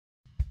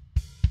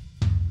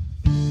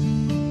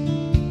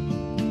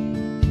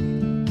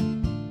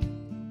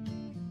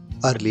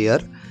Earlier,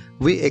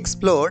 we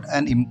explored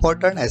an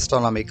important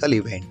astronomical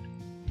event,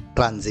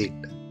 transit.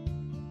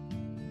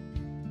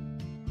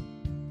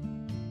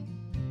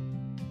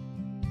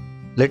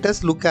 Let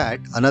us look at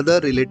another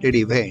related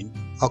event,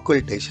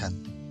 occultation.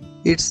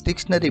 Its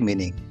dictionary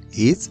meaning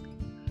is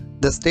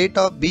the state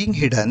of being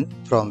hidden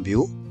from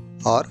view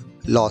or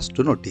lost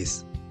to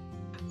notice.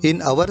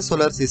 In our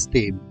solar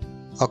system,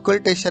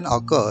 occultation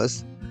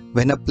occurs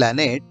when a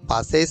planet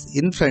passes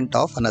in front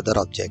of another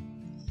object,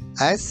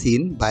 as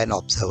seen by an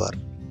observer.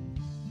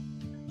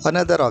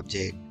 Another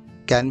object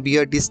can be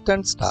a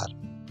distant star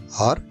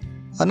or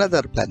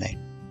another planet.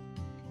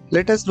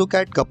 Let us look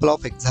at a couple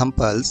of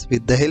examples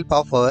with the help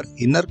of our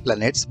inner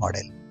planets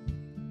model.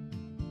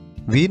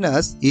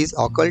 Venus is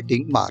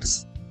occulting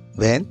Mars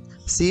when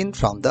seen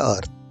from the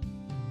Earth.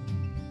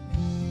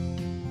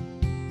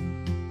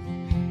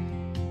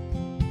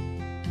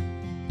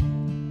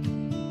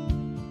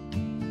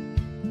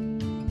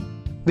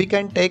 We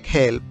can take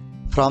help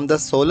from the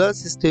Solar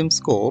System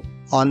Scope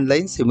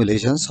online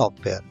simulation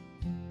software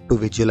to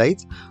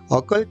visualize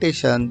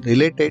occultation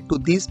related to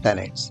these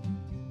planets,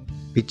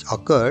 which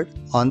occurred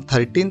on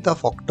 13th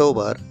of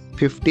October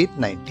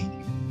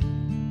 1590.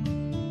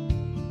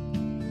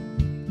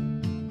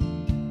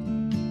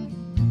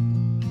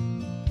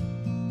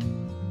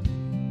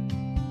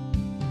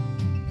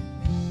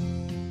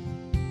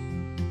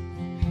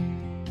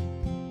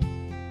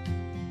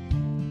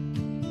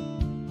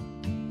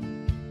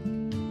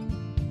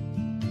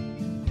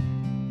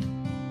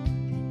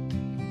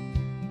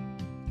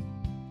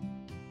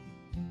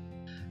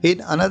 In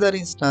another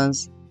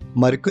instance,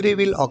 Mercury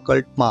will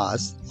occult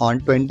Mars on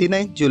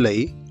 29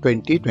 July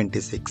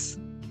 2026.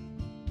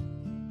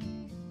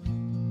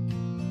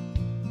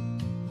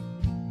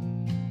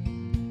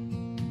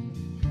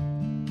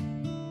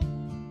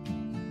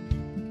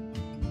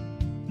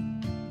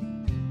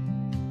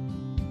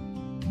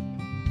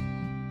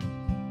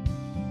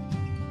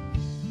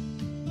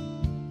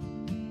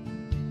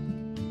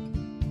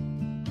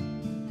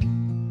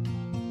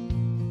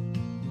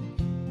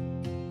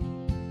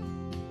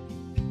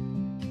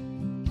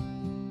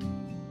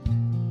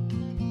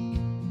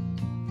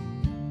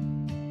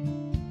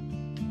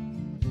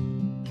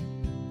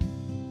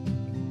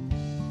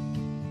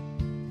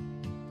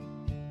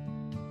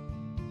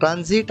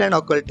 Transit and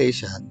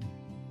occultation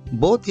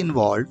both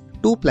involve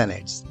two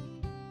planets.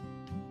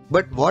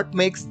 But what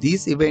makes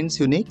these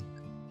events unique?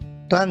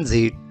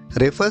 Transit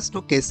refers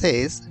to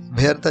cases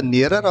where the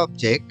nearer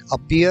object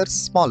appears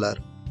smaller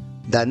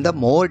than the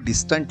more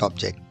distant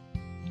object.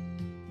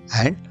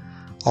 And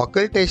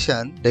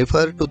occultation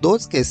refers to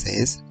those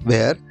cases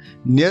where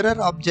nearer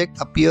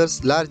object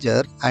appears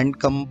larger and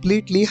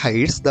completely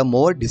hides the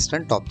more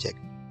distant object.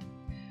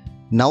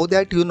 Now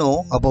that you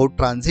know about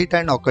transit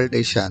and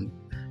occultation,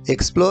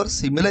 explore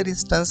similar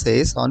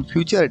instances on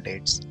future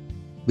dates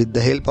with the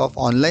help of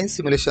online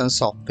simulation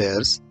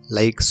softwares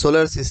like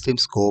Solar System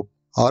Scope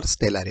or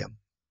Stellarium.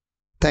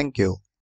 Thank you.